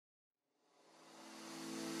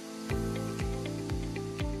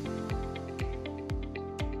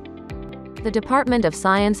The Department of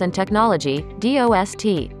Science and Technology,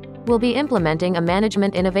 DOST, will be implementing a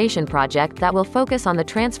management innovation project that will focus on the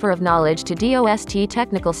transfer of knowledge to DOST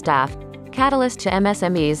technical staff, catalyst to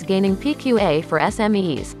MSMEs gaining PQA for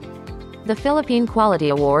SMEs. The Philippine Quality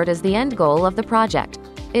Award is the end goal of the project.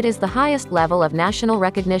 It is the highest level of national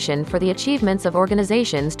recognition for the achievements of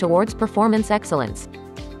organizations towards performance excellence.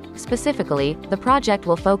 Specifically, the project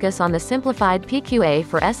will focus on the simplified PQA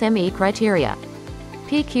for SME criteria.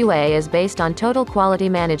 PQA is based on Total Quality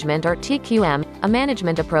Management or TQM, a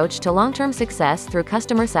management approach to long-term success through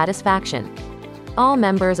customer satisfaction. All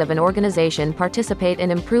members of an organization participate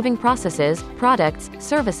in improving processes, products,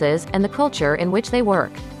 services, and the culture in which they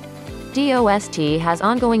work. DOST has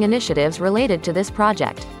ongoing initiatives related to this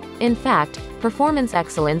project. In fact, performance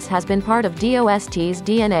excellence has been part of DOST's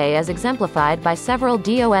DNA as exemplified by several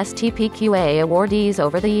DOST PQA awardees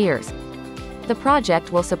over the years. The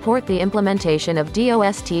project will support the implementation of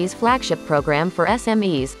DOST's flagship program for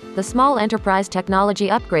SMEs, the Small Enterprise Technology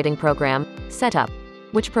Upgrading Program, SETUP,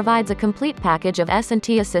 which provides a complete package of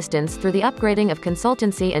S&T assistance through the upgrading of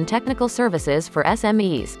consultancy and technical services for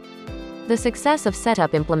SMEs. The success of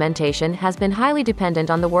SETUP implementation has been highly dependent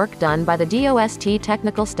on the work done by the DOST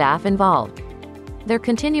technical staff involved. Their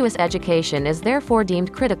continuous education is therefore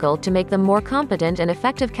deemed critical to make them more competent and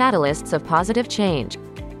effective catalysts of positive change.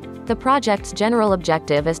 The project's general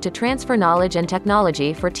objective is to transfer knowledge and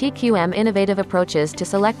technology for TQM innovative approaches to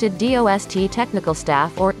selected DOST technical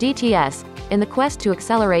staff or DTS, in the quest to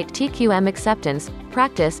accelerate TQM acceptance,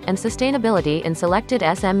 practice, and sustainability in selected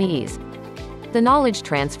SMEs. The knowledge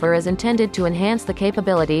transfer is intended to enhance the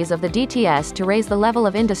capabilities of the DTS to raise the level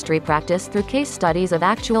of industry practice through case studies of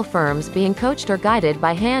actual firms being coached or guided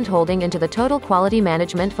by hand-holding into the total quality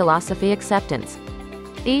management philosophy acceptance.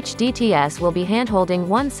 Each DTS will be hand-holding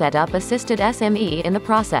one SETUP-assisted SME in the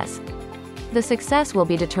process. The success will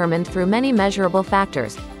be determined through many measurable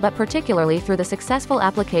factors, but particularly through the successful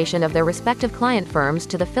application of their respective client firms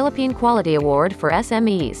to the Philippine Quality Award for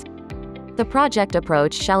SMEs. The project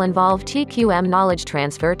approach shall involve TQM knowledge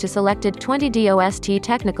transfer to selected 20 DOST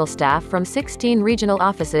technical staff from 16 regional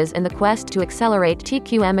offices in the quest to accelerate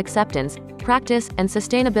TQM acceptance, practice, and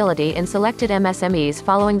sustainability in selected MSMEs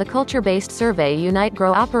following the culture-based survey Unite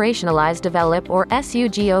Grow Operationalize Develop or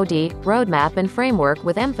SUGOD roadmap and framework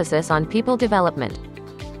with emphasis on people development.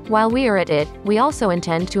 While we are at it, we also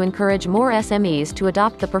intend to encourage more SMEs to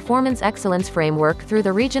adopt the performance excellence framework through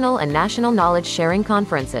the regional and national knowledge sharing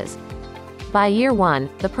conferences. By year 1,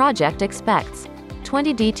 the project expects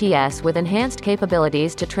 20 DTS with enhanced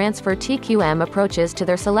capabilities to transfer TQM approaches to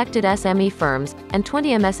their selected SME firms, and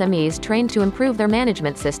 20 MSMEs trained to improve their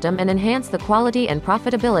management system and enhance the quality and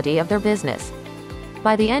profitability of their business.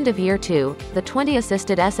 By the end of year 2, the 20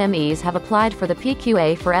 assisted SMEs have applied for the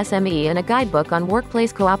PQA for SME, and a guidebook on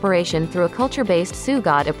workplace cooperation through a culture-based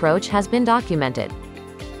SUGOD approach has been documented.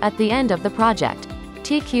 At the end of the project,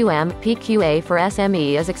 TQM PQA for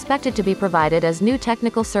SME is expected to be provided as new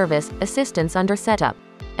technical service assistance under SETUP,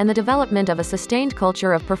 and the development of a sustained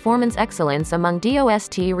culture of performance excellence among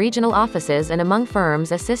DOST regional offices and among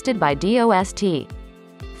firms assisted by DOST.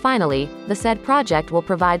 Finally, the said project will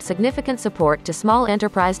provide significant support to Small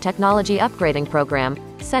Enterprise Technology Upgrading Program,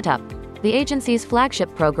 SETUP, the agency's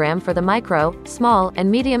flagship program for the micro, small,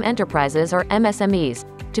 and medium enterprises or MSMEs,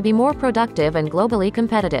 to be more productive and globally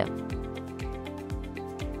competitive.